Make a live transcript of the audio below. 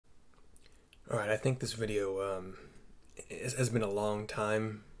All right, I think this video has been a long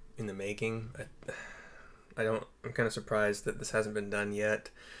time in the making. I'm kind of surprised that this hasn't been done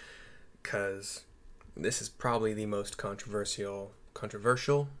yet, because this is probably the most controversial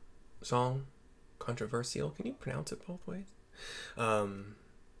song. Controversial? Can you pronounce it both ways? That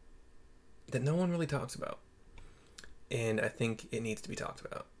no one really talks about, and I think it needs to be talked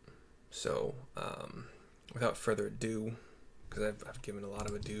about. So, without further ado, because I've given a lot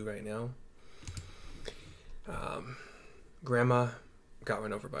of ado right now. Grandma got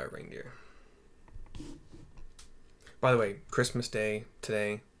run over by a reindeer. By the way, Christmas Day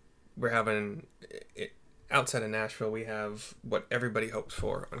today, we're having it outside of Nashville. We have what everybody hopes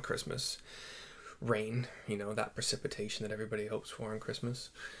for on Christmas: rain. You know, that precipitation that everybody hopes for on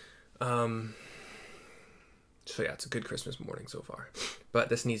Christmas. So yeah, it's a good Christmas morning so far. But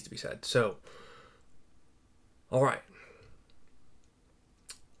this needs to be said. So, all right.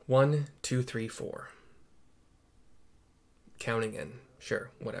 1, 2, 3, 4. Counting in.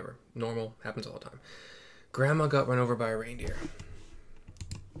 Sure, whatever. Normal. Happens all the time. Grandma got run over by a reindeer.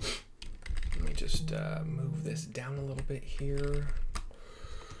 Let me just move this down a little bit here.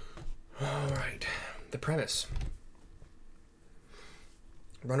 All right. The premise.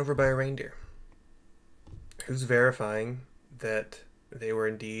 Run over by a reindeer. Who's verifying that they were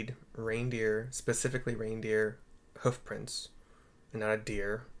indeed reindeer, specifically reindeer hoof prints, and not a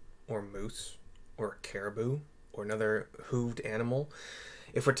deer or moose or a caribou or another hooved animal?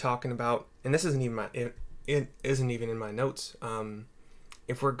 If we're talking about, and this isn't even it isn't even in my notes.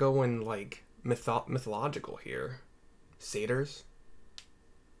 If we're going like mythological here, satyrs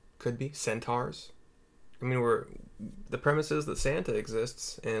could be centaurs. I mean, the premise is that Santa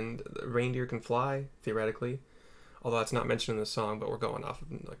exists and the reindeer can fly theoretically, although that's not mentioned in the song. But we're going off of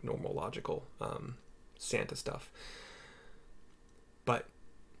like normal logical Santa stuff. But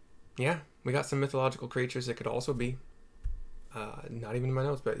yeah, we got some mythological creatures that could also be. Not even in my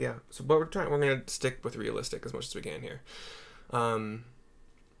notes, but yeah. So what we're gonna stick with realistic as much as we can here.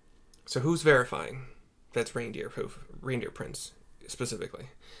 So who's verifying that's reindeer prints specifically?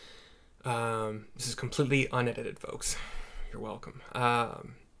 This is completely unedited, folks. You're welcome.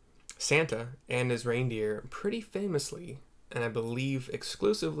 Santa and his reindeer pretty famously, and I believe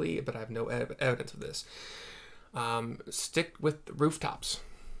exclusively, but I have no evidence of this, stick with rooftops.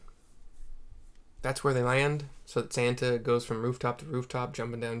 That's where they land, so that Santa goes from rooftop to rooftop,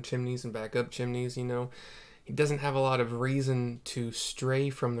 jumping down chimneys and back up chimneys, you know. He doesn't have a lot of reason to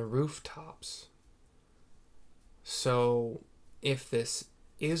stray from the rooftops. So, if this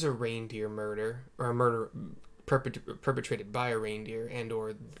is a reindeer murder, or a murder perpetrated by a reindeer and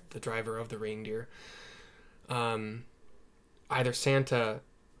or the driver of the reindeer, either Santa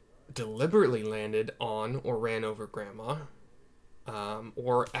deliberately landed on or ran over Grandma,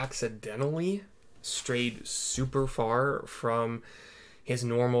 or accidentally strayed super far from his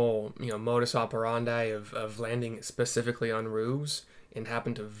normal, modus operandi of landing specifically on roofs, and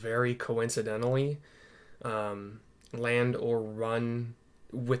happened to very coincidentally land or run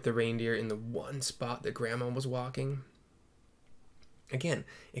with the reindeer in the one spot that Grandma was walking. Again,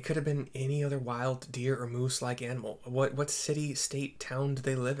 it could have been any other wild deer or moose-like animal. What city, state, town do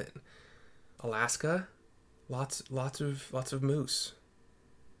they live in? Alaska? Lots of moose.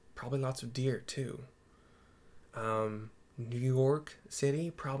 Probably lots of deer too. New York City,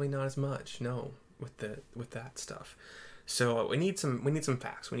 probably not as much. No, with that stuff. So we need some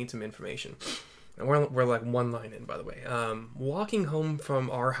facts. We need some information. And we're like one line in, by the way. Walking home from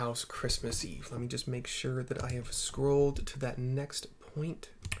our house Christmas Eve. Let me just make sure that I have scrolled to that next point.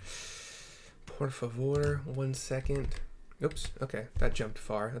 Por favor, 1 second. Oops. Okay, that jumped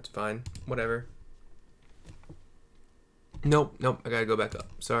far. That's fine. Whatever. Nope, I gotta go back up.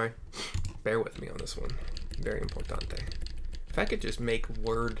 Sorry. Bear with me on this one. Very importante. If I could just make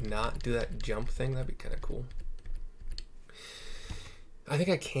Word not do that jump thing, that'd be kind of cool. I think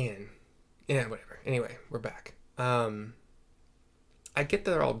I can. Yeah, whatever. Anyway, we're back. I get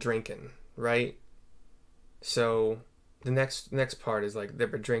that they're all drinking, right? So the next part is like they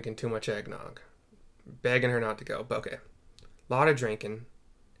were drinking too much eggnog. Begging her not to go. But okay. A lot of drinking.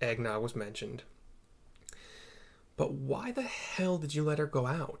 Eggnog was mentioned. But why the hell did you let her go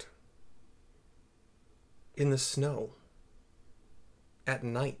out? In the snow. At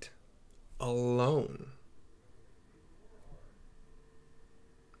night. Alone.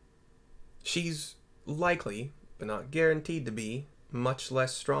 She's likely, but not guaranteed to be, much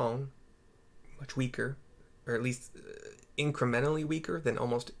less strong, much weaker, or at least incrementally weaker than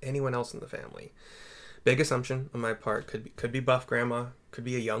almost anyone else in the family. Big assumption on my part. Could be buff grandma, could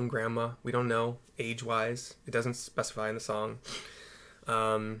be a young grandma. We don't know age-wise. It doesn't specify in the song.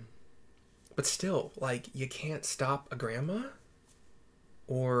 But still, like, you can't stop a grandma?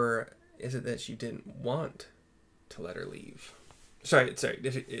 Or is it that you didn't want to let her leave? Sorry. Is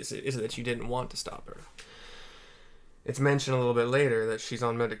it that you didn't want to stop her? It's mentioned a little bit later that she's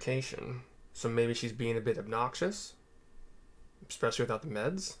on medication, so maybe she's being a bit obnoxious, especially without the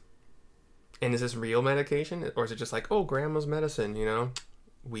meds. And is this real medication, or is it just like, oh, grandma's medicine, you know,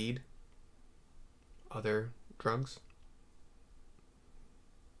 weed, other drugs?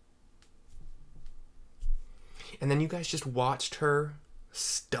 And then you guys just watched her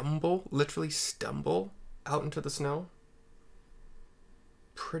stumble, literally stumble out into the snow.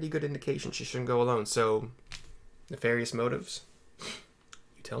 Pretty good indication she shouldn't go alone. So, nefarious motives?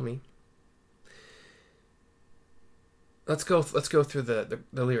 You tell me. Let's go through the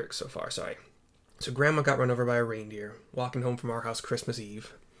lyrics so far. Sorry. So Grandma got run over by a reindeer walking home from our house Christmas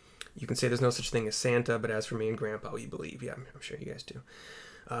Eve. You can say there's no such thing as Santa, but as for me and Grandpa, we believe. Yeah, I'm sure you guys do.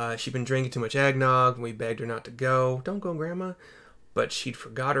 She'd been drinking too much eggnog, and we begged her not to go. Don't go, Grandma. But she'd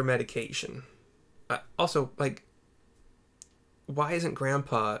forgot her medication. Also, like, why isn't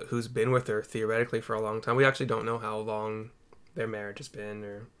Grandpa, who's been with her theoretically for a long time, we actually don't know how long their marriage has been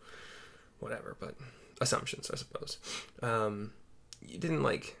or whatever, but assumptions, I suppose. You didn't,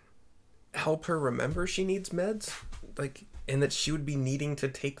 like, help her remember she needs meds? Like, and that she would be needing to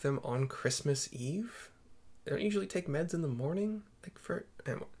take them on Christmas Eve? They don't usually take meds in the morning? Like, for...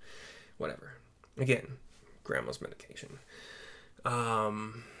 whatever. Again, Grandma's medication.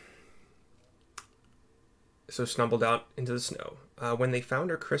 So stumbled out into the snow. When they found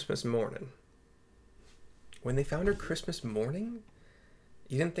her Christmas morning,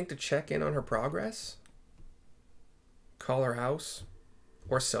 you didn't think to check in on her progress? Call her house?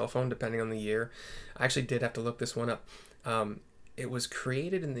 Or cell phone, depending on the year. I actually did have to look this one up. It was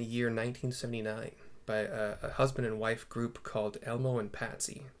created in the year 1979 by a husband and wife group called Elmo and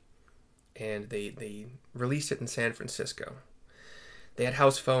Patsy. And they released it in San Francisco. They had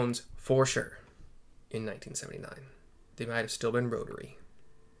house phones for sure in 1979. They might have still been rotary.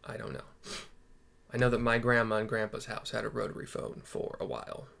 I don't know. I know that my grandma and grandpa's house had a rotary phone for a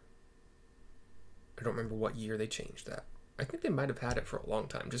while. I don't remember what year they changed that. I think they might have had it for a long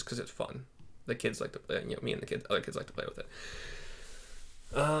time just because it's fun. The kids like to play, me and other kids like to play with it.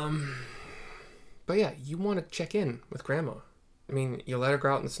 But yeah, you want to check in with Grandma. I mean, you let her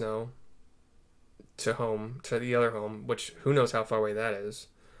go out in the snow to the other home, which who knows how far away that is.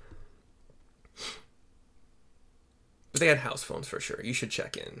 But they had house phones for sure. You should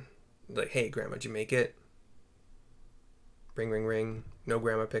check in. Like, hey, Grandma, did you make it? Ring, ring, ring. No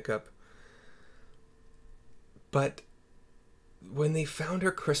Grandma pickup. But when they found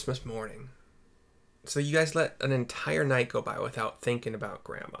her Christmas morning, so you guys let an entire night go by without thinking about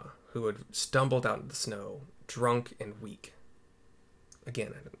Grandma, who had stumbled out in the snow, drunk and weak.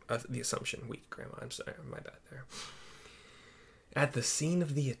 Again, the assumption, weak Grandma. I'm sorry, my bad there. At the scene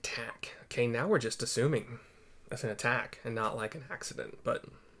of the attack. Okay, now we're just assuming that's an attack and not like an accident. But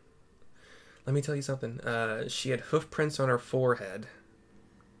let me tell you something. She had hoof prints on her forehead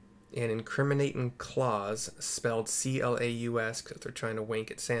and incriminating claws, spelled C-L-A-U-S, because they're trying to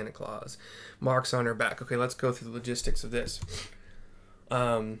wink at Santa Claus. Marks on her back. Okay, let's go through the logistics of this.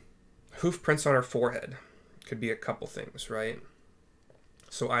 Hoof prints on her forehead. Could be a couple things, right?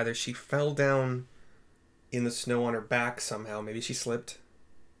 So either she fell down in the snow on her back somehow. Maybe she slipped.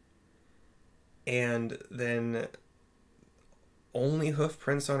 And then only hoof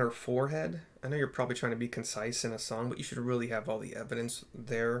prints on her forehead. I know you're probably trying to be concise in a song, but you should really have all the evidence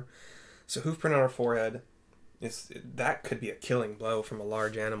there. So hoof print on her forehead, that could be a killing blow from a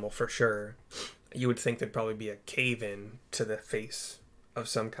large animal for sure. You would think there'd probably be a cave-in to the face of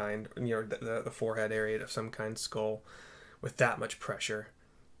some kind, the forehead area of some kind, skull, with that much pressure.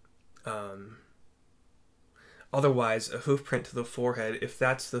 Otherwise, a hoof print to the forehead, if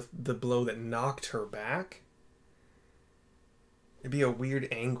that's the blow that knocked her back, it'd be a weird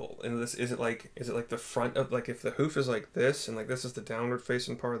angle. And this is it like the front of, like, if the hoof is like this and like this is the downward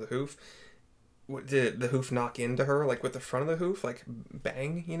facing part of the hoof, did the hoof knock into her like with the front of the hoof, like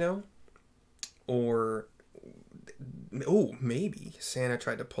bang, or maybe Santa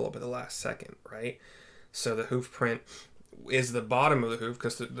tried to pull up at the last second, right? So the hoof print is the bottom of the hoof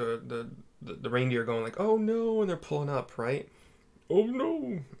because the reindeer are going like, oh no, and they're pulling up, right? Oh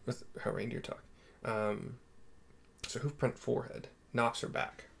no, that's how reindeer talk. So hoof print forehead knocks her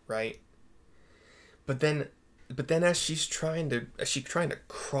back, right? But then as she's trying to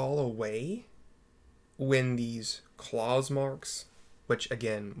crawl away, when these claws marks, which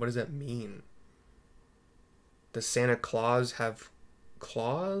again, what does that mean? Does Santa Claus have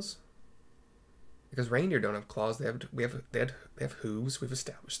claws? Because reindeer don't have claws. They have hooves. We've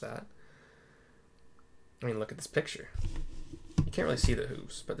established that. I mean, look at this picture. You can't really see the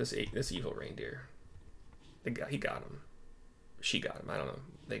hooves, but this evil reindeer, he got him. She got him. I don't know.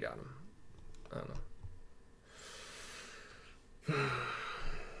 They got him. I don't know.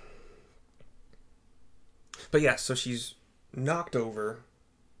 But yeah, so she's knocked over,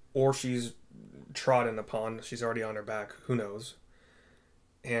 or she's trodden upon. She's already on her back. Who knows?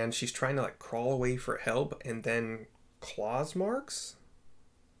 And she's trying to like crawl away for help, and then claws marks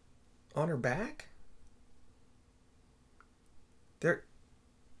on her back. They're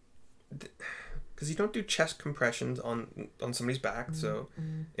because you don't do chest compressions on somebody's back. So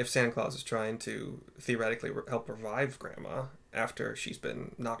if Santa Claus is trying to theoretically help revive Grandma after she's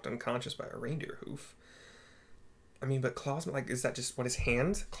been knocked unconscious by a reindeer hoof, I mean, but claws, like, is that just what his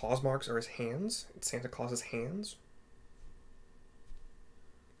hands? Claws marks are his hands? It's Santa Claus's hands?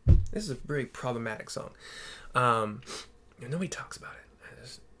 This is a very problematic song. Nobody talks about it.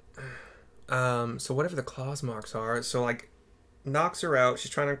 So whatever the claws marks are, so like knocks her out. She's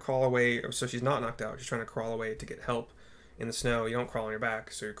trying to crawl away. So she's not knocked out. She's trying to crawl away to get help in the snow. You don't crawl on your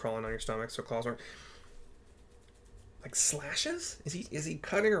back, so you're crawling on your stomach. So claws marks. Like slashes? Is he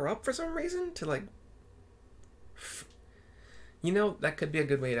cutting her up for some reason to like? You know, that could be a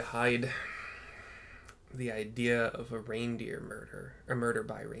good way to hide the idea of a reindeer murder, a murder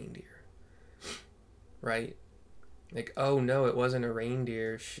by reindeer, right? Like, oh no, it wasn't a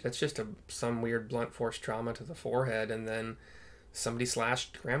reindeer. That's just some weird blunt force trauma to the forehead, and then somebody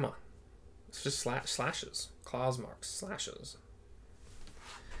slashed Grandma. It's just slashes, claws marks, slashes,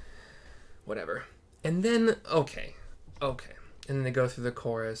 whatever. And then okay, and then they go through the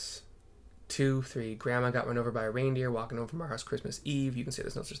chorus. 2, 3. Grandma got run over by a reindeer walking home from our house Christmas Eve. You can say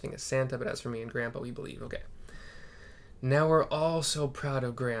there's no such thing as Santa, but as for me and Grandpa, we believe. Okay. Now we're all so proud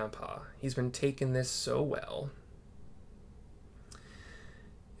of Grandpa. He's been taking this so well.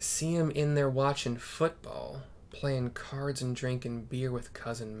 See him in there watching football, playing cards and drinking beer with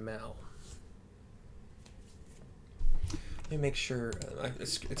Cousin Mel. Let me make sure.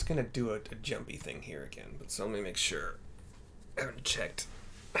 It's going to do a jumpy thing here again, but so let me make sure. I haven't checked.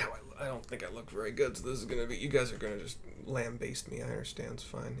 I don't think I look very good, so this is gonna be. You guys are gonna just lambaste me. I understand. It's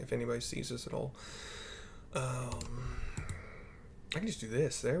fine. If anybody sees this at all, I can just do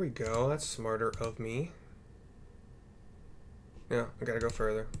this. There we go. That's smarter of me. Yeah, I gotta go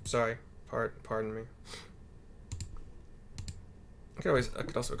further. Sorry. Pardon me. I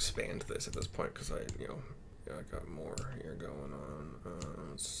could also expand this at this point because I got more here going on.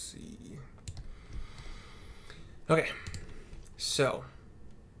 Let's see. Okay, so.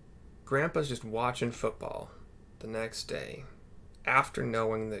 Grandpa's just watching football the next day after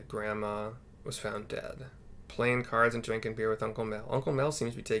knowing that Grandma was found dead, playing cards and drinking beer with Uncle Mel. Uncle Mel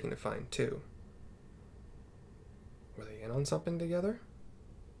seems to be taking it fine too. Were they in on something together?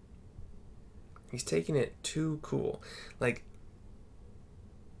 He's taking it too cool. Like,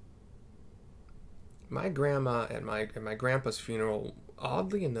 my grandma at my grandpa's funeral,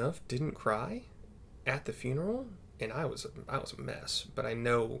 oddly enough, didn't cry at the funeral. And I was a mess, but I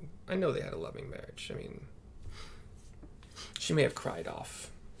know they had a loving marriage. I mean, she may have cried off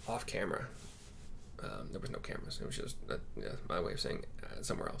camera. There was no cameras. It was just my way of saying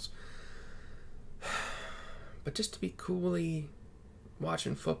somewhere else. But just to be coolly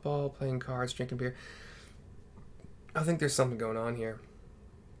watching football, playing cards, drinking beer, I think there's something going on here.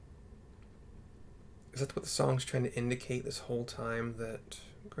 Is that what the song's trying to indicate this whole time, that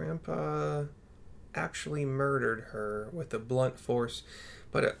Grandpa actually murdered her with a blunt force,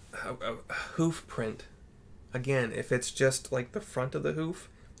 but a hoof print? Again, if it's just like the front of the hoof,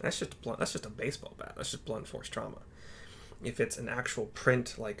 that's just a baseball bat. That's just blunt force trauma. If it's an actual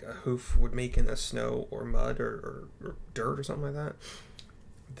print like a hoof would make in the snow or mud or dirt or something like that,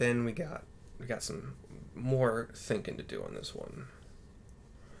 then we got some more thinking to do on this one.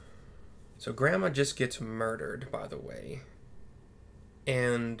 So Grandma just gets murdered, by the way,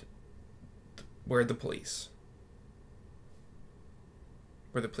 and where'd the police?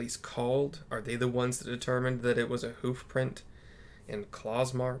 Were the police called? Are they the ones that determined that it was a hoof print and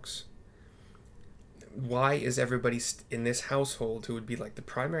claws marks? Why is everybody in this household, who would be like the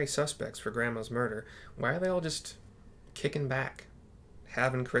primary suspects for Grandma's murder, why are they all just kicking back,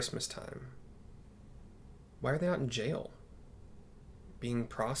 having Christmas time? Why are they not in jail? Being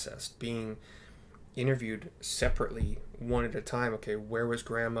processed, being interviewed separately, one at a time. Okay, where was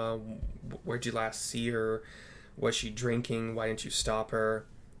Grandma? Where'd you last see her? Was she drinking? Why didn't you stop her?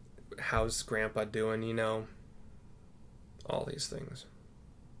 How's Grandpa doing? All these things.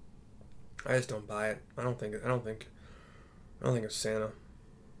 I just don't buy it. I don't think it's Santa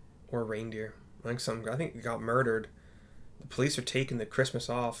or reindeer. I think he got murdered The police are taking the Christmas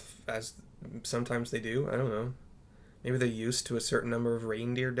off, as sometimes they do. I don't know. Maybe they're used to a certain number of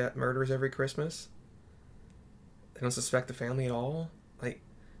reindeer murders every Christmas. They don't suspect the family at all. Like,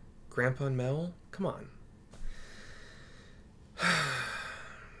 Grandpa and Mel? Come on.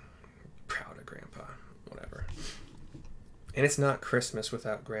 Proud of Grandpa. Whatever. And it's not Christmas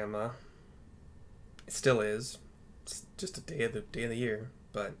without Grandma. It still is. It's just a day of the year,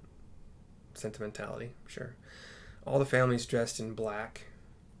 but sentimentality, sure. All the family's dressed in black.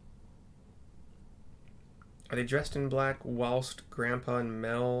 Are they dressed in black whilst Grandpa and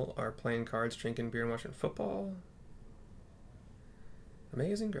Mel are playing cards, drinking beer, and watching football?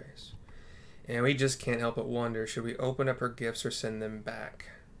 Amazing Grace. And we just can't help but wonder, should we open up her gifts or send them back?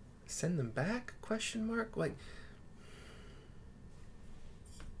 Send them back? Question mark? Like,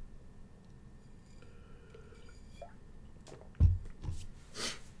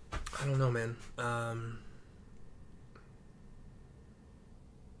 I don't know, man.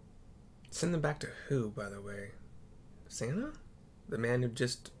 Send them back to who, by the way? Santa? The man who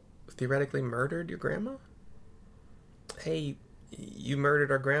just theoretically murdered your grandma? Hey, you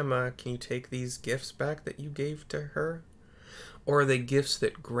murdered our grandma. Can you take these gifts back that you gave to her? Or are they gifts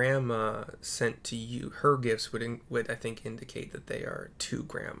that grandma sent to you? Her gifts would I think, indicate that they are to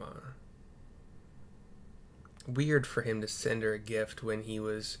grandma. Weird for him to send her a gift when he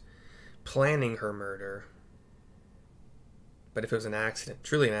was planning her murder. But if it was an accident,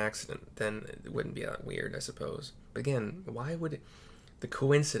 truly an accident, then it wouldn't be that weird, I suppose. But again, why would it... The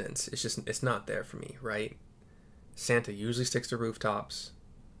coincidence, it's not there for me, right? Santa usually sticks to rooftops,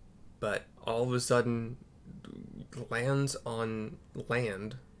 but all of a sudden lands on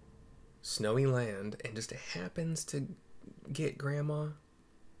land, snowy land, and just happens to get Grandma.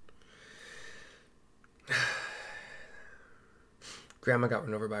 Grandma got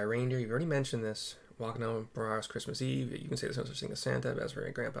run over by a reindeer. You've already mentioned this. Walking on Barra's Christmas Eve. You can say there's no such thing as Santa, but as for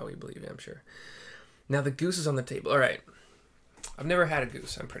Grandpa, we believe you, I'm sure. Now the goose is on the table. All right. I've never had a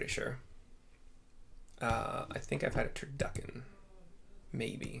goose, I'm pretty sure. I think I've had a turducken.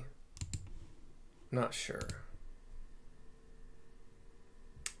 Maybe. Not sure.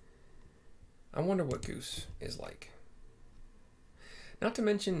 I wonder what goose is like. Not to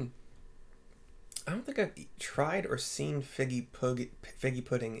mention, I don't think I've tried or seen figgy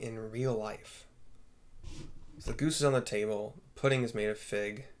pudding in real life. So the goose is on the table. Pudding is made of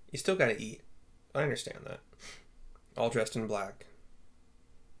fig. You still gotta eat. I understand that. All dressed in black.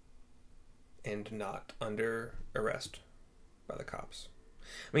 And not under arrest by the cops.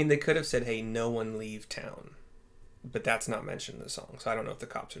 I mean, they could have said, hey, no one leave town. But that's not mentioned in the song. So I don't know if the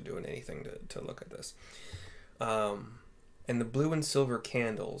cops are doing anything to look at this. And the blue and silver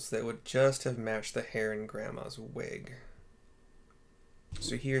candles that would just have matched the hair in Grandma's wig.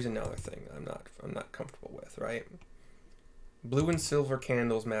 So here's another thing I'm not comfortable with, right? Blue and silver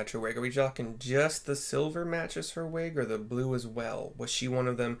candles match her wig. Are we talking just the silver matches her wig, or the blue as well? Was she one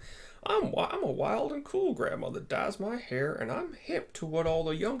of them? I'm a wild and cool grandma that dyes my hair, and I'm hip to what all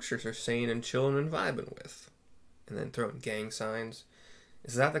the youngsters are saying and chilling and vibing with. And then throwing gang signs.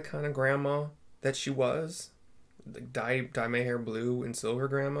 Is that the kind of grandma that she was? The dye my hair blue and silver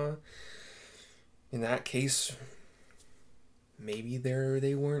grandma? In that case, maybe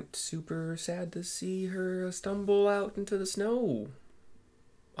they weren't super sad to see her stumble out into the snow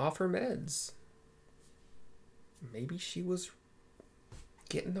off her meds. Maybe she was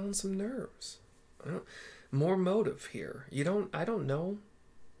getting on some nerves. More motive here. I don't know.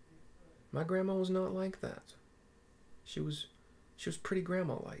 My grandma was not like that. She was pretty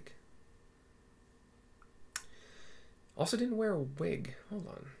grandma-like. Also didn't wear a wig. Hold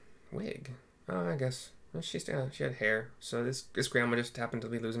on. Wig? Oh, I guess. She had hair, so this grandma just happened to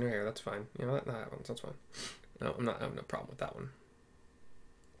be losing her hair. That's fine. You know, that happens. That's fine. No, I have no problem with that one.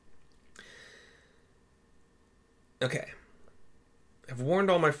 Okay. I've warned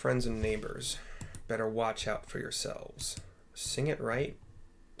all my friends and neighbors. Better watch out for yourselves. Sing it right.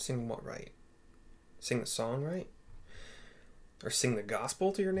 Sing what right? Sing the song right? Or sing the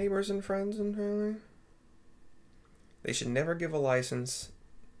gospel to your neighbors and friends and family? They should never give a license,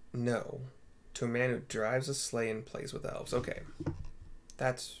 no, to a man who drives a sleigh and plays with elves. Okay,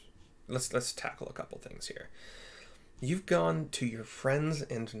 let's tackle a couple things here. You've gone to your friends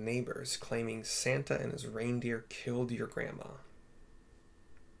and neighbors claiming Santa and his reindeer killed your grandma.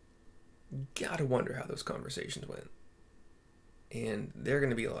 Gotta wonder how those conversations went. And they're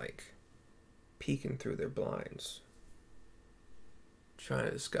gonna be like peeking through their blinds, trying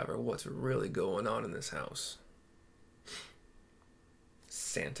to discover what's really going on in this house.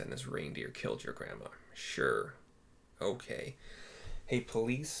 Santa and his reindeer killed your grandma. Sure. Okay. Hey,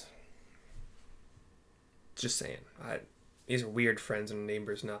 police. Just saying. these are weird friends and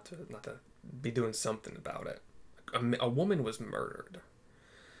neighbors not to be doing something about it. A woman was murdered.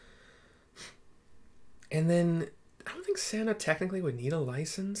 And then I don't think Santa technically would need a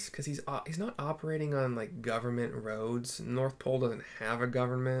license because he's not operating on like government roads. North Pole doesn't have a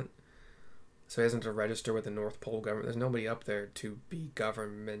government, so he doesn't have to register with the North Pole government. There's nobody up there to be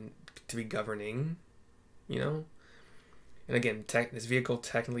governing, you know. And again, this vehicle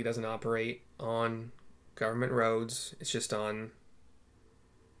technically doesn't operate on government roads. It's just on.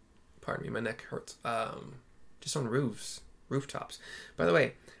 Pardon me, my neck hurts. Just on rooftops. By the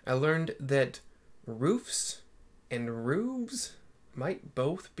way, I learned that roofs and roofs might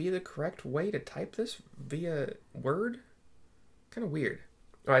both be the correct way to type this via Word. Kind of weird.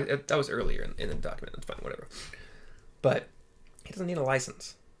 All right, that was earlier in the document. That's fine, whatever. But he doesn't need a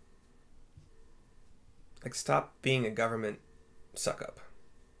license. Like, stop being a government suck-up.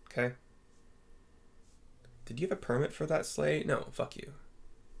 Okay? Did you have a permit for that sleigh? No, fuck you.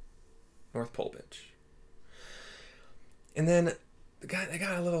 North Pole, bitch. And then they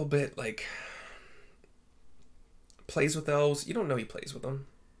got a little bit, like, plays with elves. You don't know he plays with them.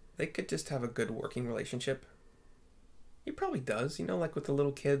 They could just have a good working relationship. He probably does, you know, like with the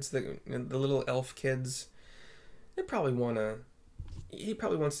little kids, the little elf kids. He probably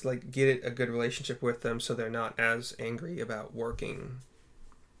wants to like get a good relationship with them so they're not as angry about working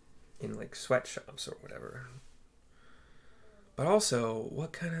in like sweatshops or whatever. But also,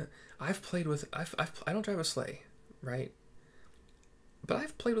 what kind of I don't drive a sleigh, right? But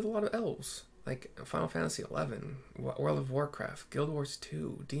I've played with a lot of elves, like Final Fantasy XI, World of Warcraft, Guild Wars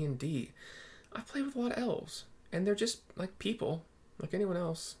 2, D&D. I've played with a lot of elves, and they're just like people, like anyone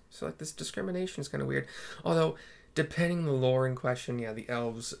else. So like this discrimination is kind of weird. Although, depending on the lore in question, yeah, the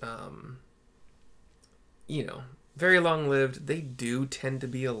elves, you know, very long-lived. They do tend to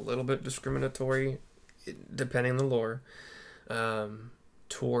be a little bit discriminatory, depending on the lore,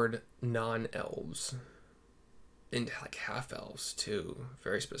 toward non-elves. And like half-elves, too,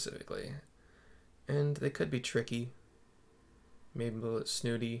 very specifically. And they could be tricky. Maybe a little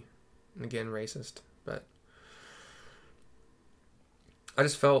snooty. And again, racist. But I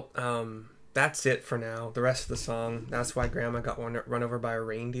just felt that's it for now. The rest of the song, that's why Grandma got run over by a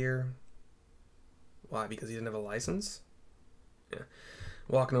reindeer. Why? Because he didn't have a license? Yeah.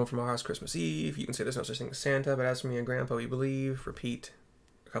 Walking home from our house Christmas Eve. You can say there's no such thing as Santa, but as for me and Grandpa, we believe. Repeat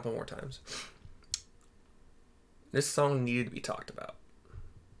a couple more times. This song needed to be talked about.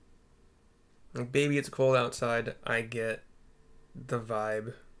 Like, Baby, It's Cold Outside, I get the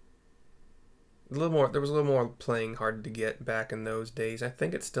vibe. There was a little more playing hard to get back in those days. I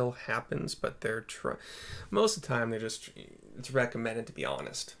think it still happens, but most of the time it's recommended to be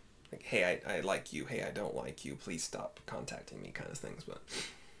honest. Like, hey, I like you. Hey, I don't like you. Please stop contacting me, kind of things.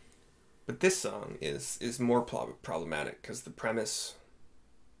 But this song is more problematic because the premise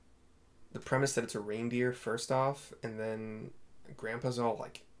that it's a reindeer first off, and then Grandpa's all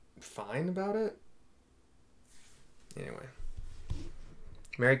like fine about it. Anyway,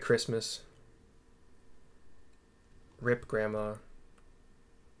 Merry Christmas. Rip Grandma.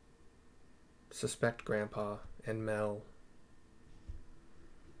 Suspect Grandpa and Mel.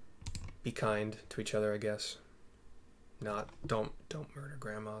 Be kind to each other, I guess. Don't murder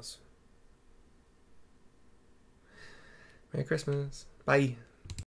grandmas. Merry Christmas. Bye.